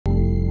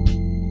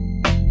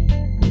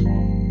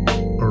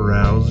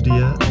buzzed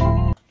yet?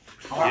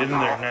 Get in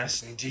there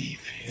nice and deep.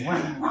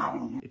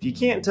 If you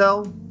can't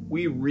tell,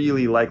 we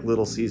really like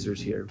Little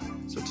Caesars here.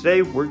 So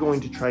today we're going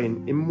to try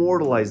and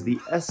immortalize the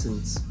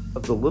essence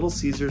of the Little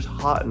Caesars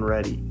hot and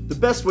ready. The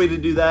best way to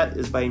do that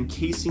is by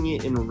encasing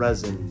it in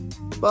resin.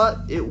 But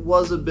it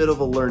was a bit of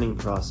a learning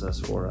process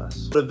for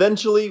us. But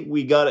eventually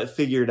we got it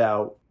figured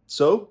out.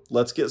 So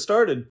let's get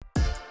started.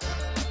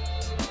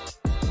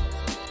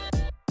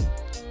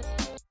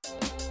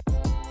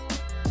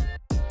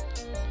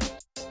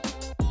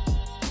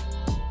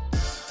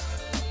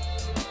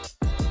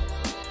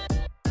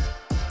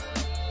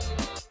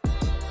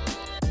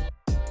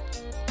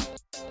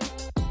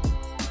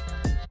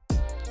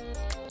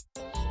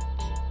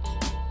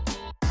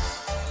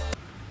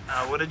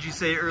 What did you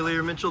say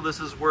earlier, Mitchell? This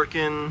is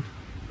working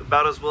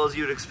about as well as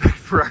you'd expect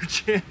for our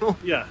channel.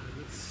 Yeah,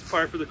 it's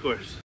par for the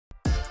course.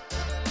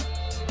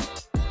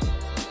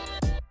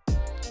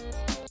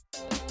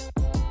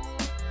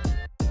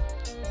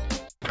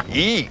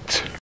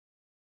 Eat.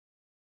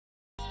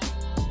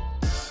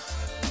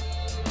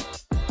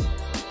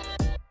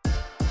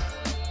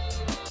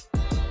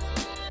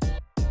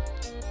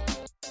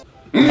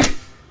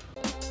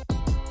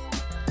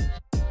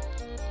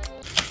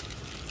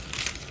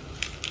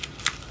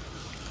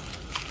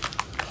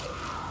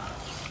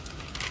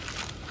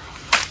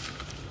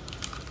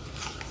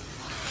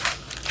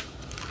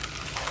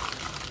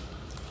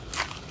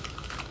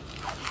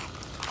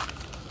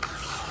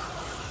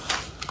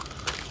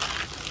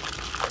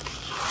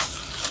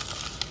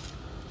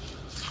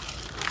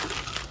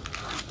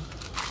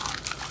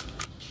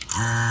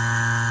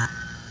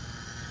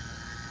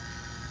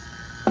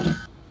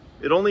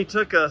 It only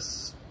took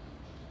us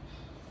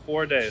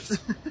 4 days.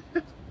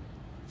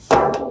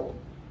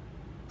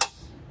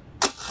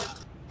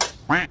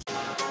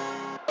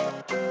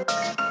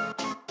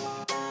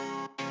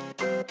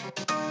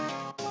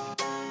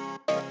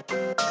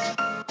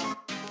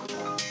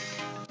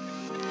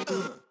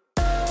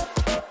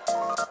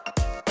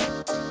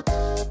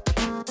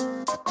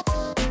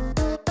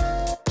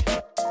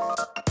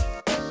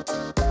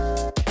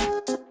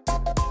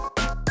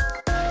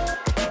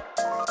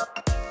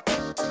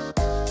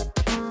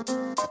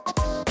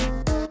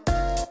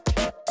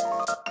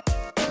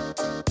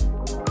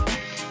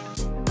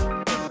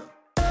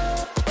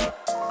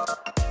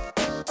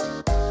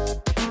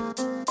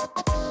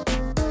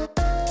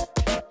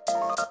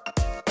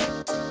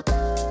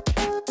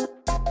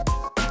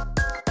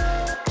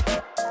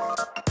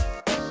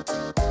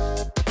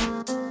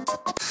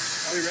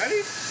 Are we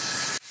ready?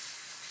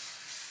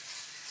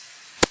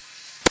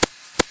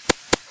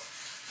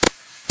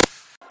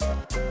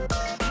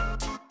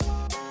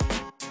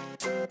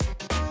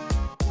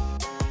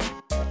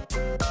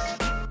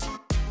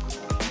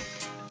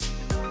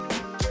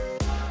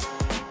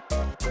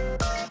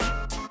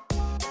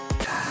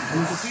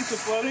 Is the pizza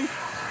floating?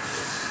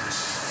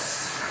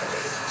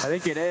 I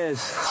think it is.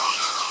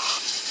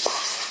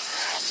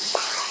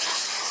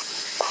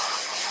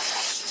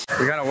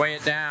 We gotta weigh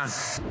it down.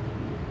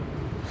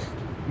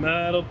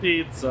 Metal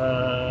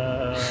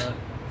pizza.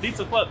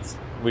 Pizza floats.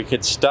 We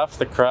could stuff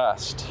the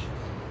crust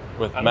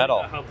with metal. I don't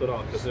think that helped at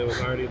all because it was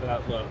already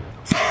that low.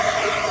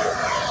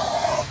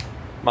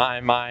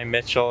 My,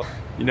 Mitchell.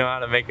 You know how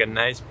to make a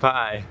nice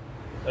pie.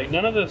 Like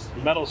none of this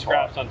metal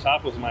scraps on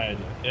top was my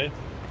idea, okay?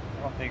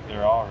 I don't think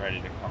they're all ready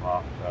to come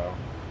off though.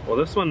 Well,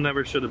 this one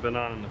never should have been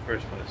on in the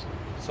first place.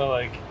 So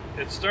like,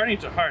 it's starting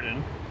to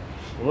harden.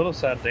 A little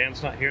sad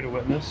Dan's not here to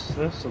witness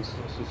this since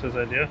this was his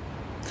idea.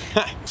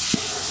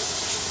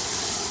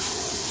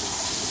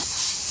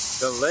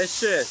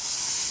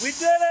 Delicious. We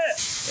did it!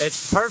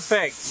 It's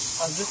perfect.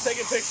 I'll just take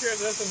a picture of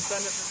this and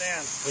send it to Dan.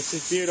 This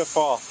is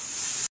beautiful.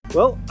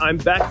 Well, I'm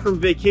back from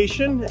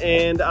vacation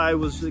and I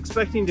was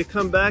expecting to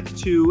come back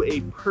to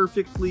a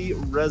perfectly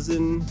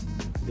resin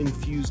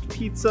infused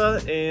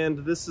pizza,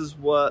 and this is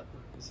what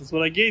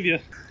I gave you.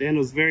 Dan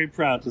was very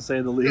proud, to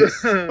say the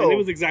least. And it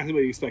was exactly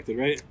what you expected,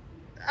 right?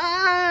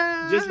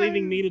 Just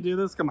leaving me to do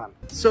this? Come on.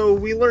 So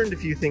we learned a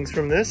few things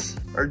from this.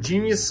 Our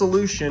genius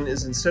solution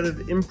is, instead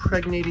of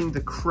impregnating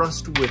the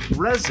crust with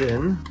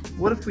resin,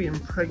 what if we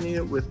impregnate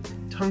it with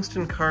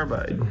tungsten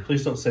carbide?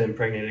 Please don't say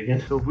impregnate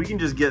again. So if we can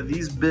just get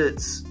these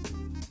bits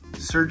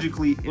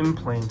surgically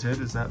implanted,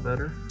 is that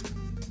better?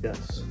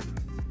 Yes.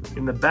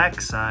 In the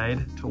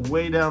backside to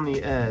weigh down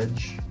the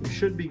edge, we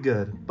should be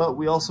good. But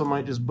we also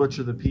might just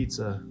butcher the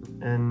pizza,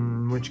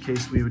 in which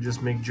case we would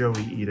just make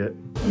Joey eat it.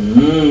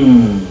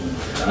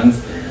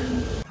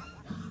 Understand.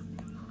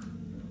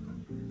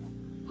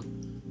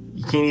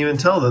 You can't even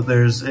tell that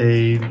there's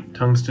a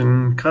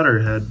tungsten cutter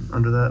head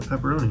under that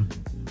pepperoni.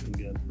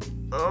 Good.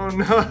 Oh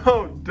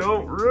no,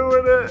 don't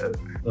ruin it.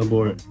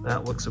 Abort.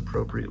 That looks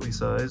appropriately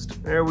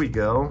sized. There we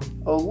go.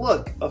 Oh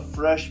look, a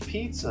fresh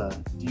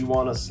pizza. Do you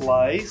want a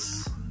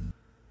slice?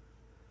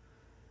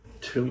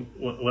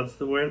 What's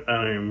the word? I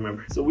don't even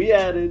remember. So we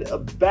added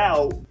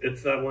about...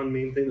 It's that one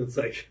mean thing that's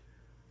like,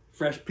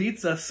 fresh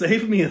pizza,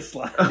 save me a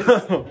slice.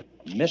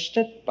 Missed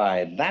it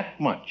by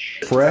that much.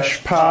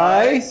 Fresh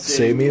pie,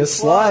 save me a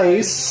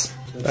slice.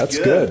 That's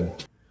good.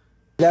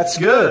 That's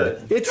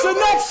good. It's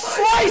enough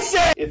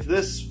slicing! If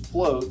this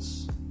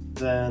floats,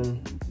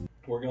 then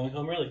We're going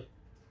home early.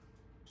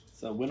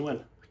 So win-win.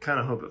 I kind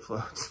of hope it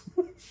floats.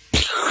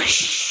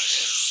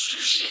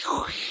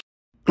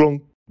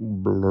 Glunk.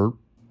 Blurp.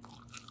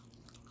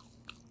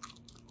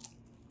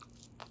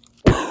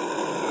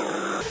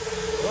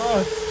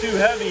 Oh, it's too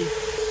heavy.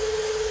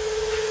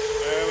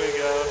 There we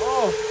go.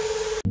 Oh.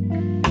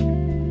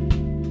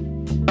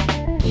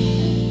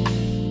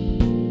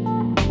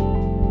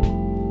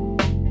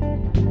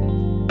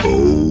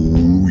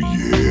 Oh,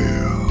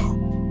 yeah.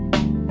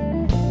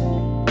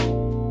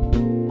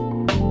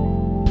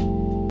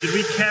 Did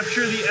we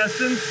capture the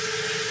essence?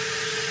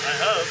 I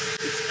hope.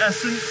 It's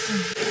essence.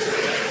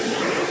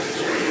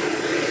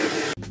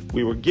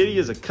 We were giddy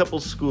as a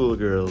couple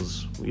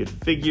schoolgirls. We had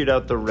figured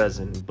out the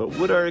resin, but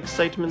would our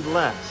excitement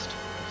last?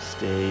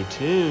 Stay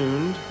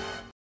tuned.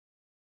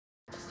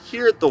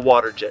 Here at the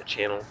Waterjet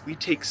channel, we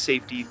take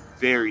safety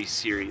very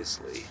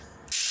seriously.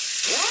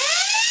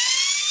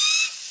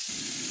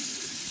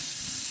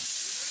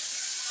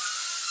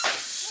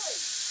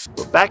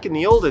 But back in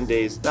the olden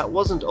days, that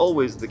wasn't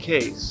always the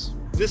case.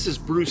 This is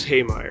Bruce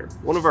Haymeyer,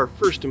 one of our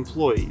first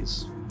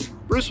employees.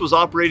 Bruce was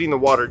operating the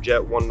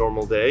Waterjet one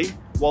normal day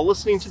while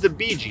listening to the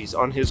Bee Gees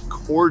on his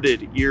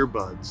corded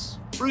earbuds.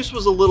 Bruce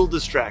was a little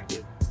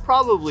distracted,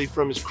 probably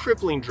from his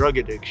crippling drug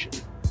addiction.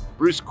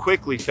 Bruce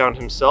quickly found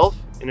himself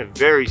in a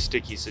very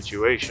sticky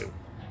situation.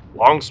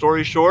 Long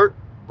story short,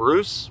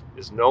 Bruce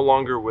is no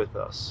longer with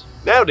us.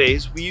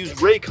 Nowadays, we use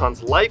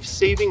Raycon's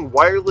life-saving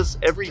wireless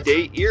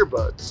everyday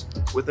earbuds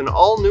with an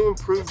all-new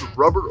improved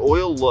rubber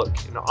oil look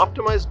and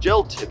optimized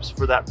gel tips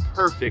for that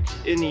perfect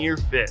in-ear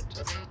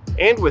fit.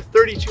 And with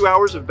 32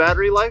 hours of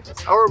battery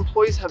life, our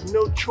employees have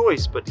no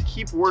choice but to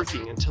keep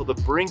working until the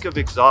brink of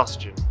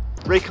exhaustion.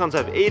 Raycons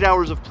have 8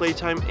 hours of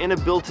playtime and a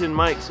built-in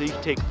mic so you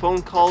can take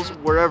phone calls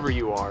wherever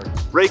you are.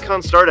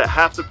 Raycons start at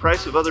half the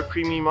price of other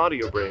premium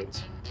audio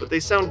brands, but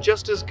they sound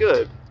just as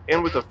good.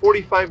 And with a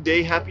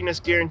 45-day happiness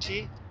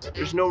guarantee,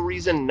 there's no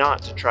reason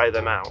not to try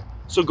them out.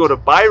 So go to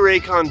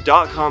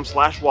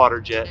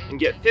buyraycon.com/waterjet and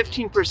get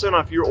 15%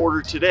 off your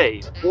order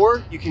today,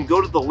 or you can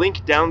go to the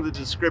link down in the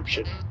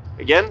description.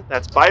 Again,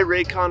 that's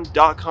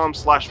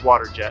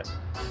buyraycon.com/waterjet.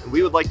 And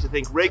we would like to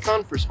thank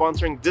Raycon for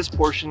sponsoring this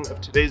portion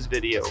of today's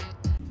video.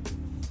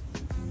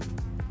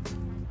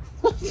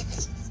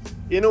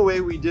 In a way,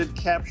 we did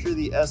capture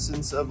the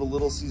essence of a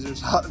Little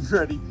Caesars hot and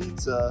ready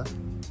pizza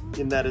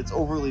in that it's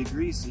overly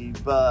greasy,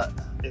 but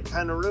it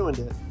kind of ruined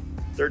it.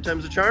 Third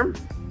time's a charm?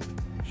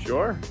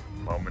 Sure.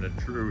 Moment of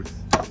truth.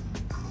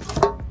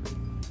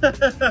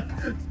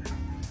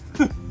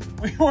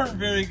 We weren't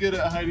very good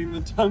at hiding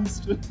the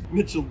tungsten.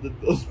 Mitchell did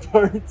those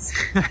parts.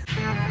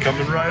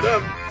 Coming right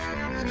up.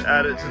 Just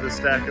add it to the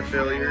stack of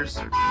failures.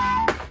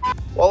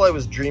 While I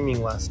was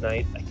dreaming last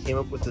night, I came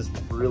up with this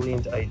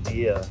brilliant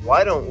idea.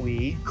 Why don't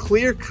we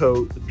clear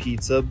coat the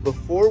pizza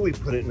before we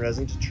put it in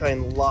resin to try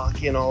and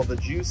lock in all the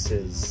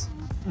juices?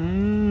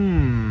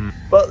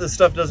 But this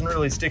stuff doesn't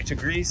really stick to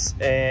grease,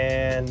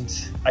 and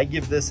I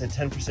give this a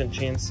 10%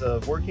 chance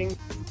of working.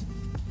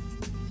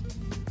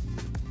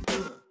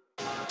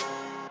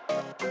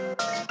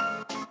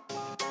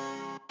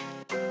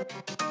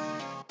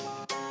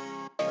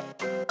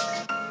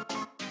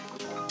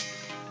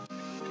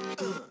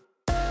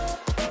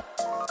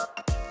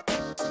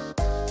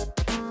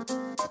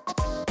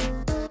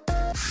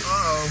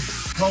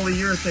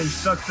 Polyurethane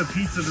stuck the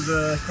pizza to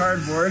the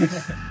cardboard.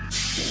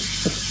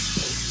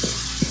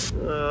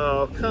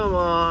 Oh, come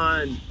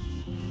on.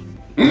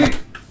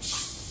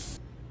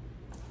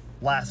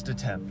 Last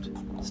attempt.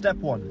 Step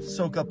 1,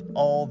 soak up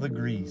all the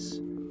grease.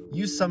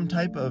 Use some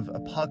type of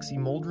epoxy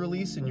mold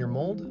release in your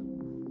mold.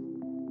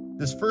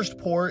 This first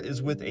pour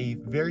is with a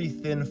very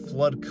thin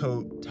flood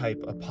coat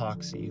type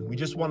epoxy. We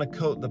just want to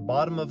coat the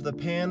bottom of the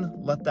pan,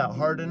 let that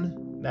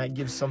harden. That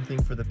gives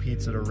something for the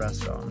pizza to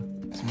rest on.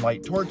 Some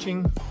light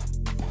torching.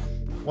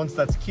 Once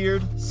that's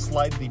cured,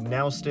 slide the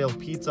now stale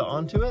pizza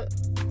onto it.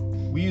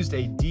 We used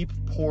a deep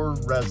pour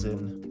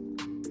resin.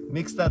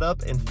 Mix that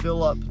up and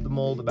fill up the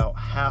mold about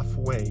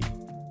halfway.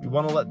 We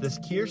want to let this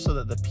cure so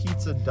that the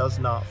pizza does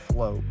not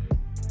float.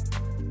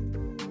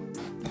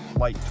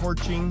 Light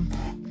torching.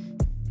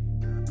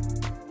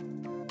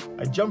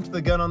 I jumped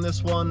the gun on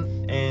this one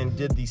and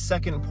did the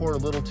second pour a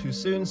little too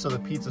soon, so the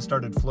pizza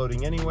started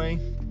floating anyway.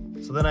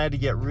 So then I had to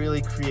get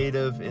really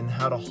creative in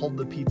how to hold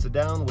the pizza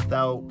down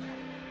without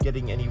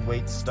getting any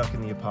weight stuck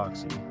in the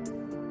epoxy.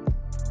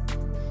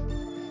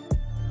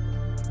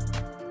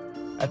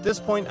 At this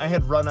point, I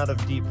had run out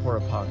of deep pour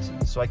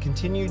epoxy, so I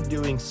continued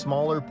doing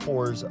smaller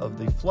pours of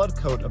the flood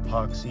coat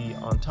epoxy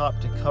on top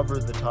to cover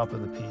the top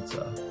of the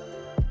pizza.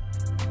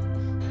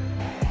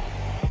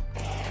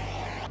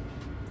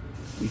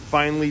 We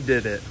finally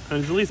did it. It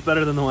was at least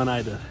better than the one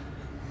I did.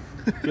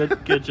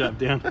 Good job,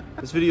 Dan.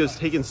 This video has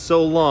taken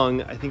so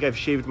long, I think I've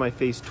shaved my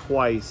face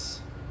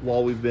twice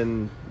while we've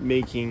been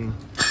making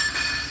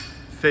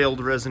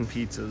failed resin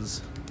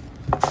pizzas.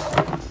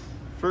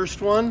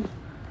 First one,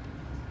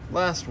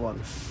 last one.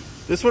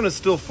 This one is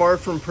still far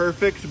from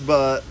perfect,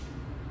 but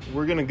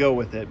we're gonna go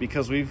with it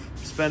because we've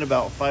spent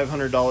about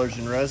 $500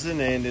 in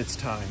resin and it's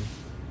time.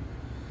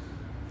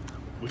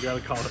 We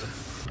gotta call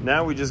it.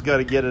 Now we just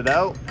gotta get it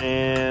out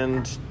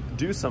and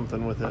do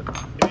something with it.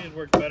 Maybe it'd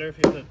work better if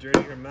you had a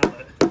dirtier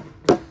mallet.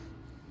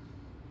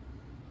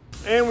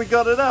 And we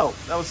got it out.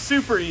 That was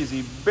super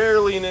easy,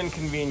 barely an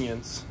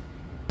inconvenience.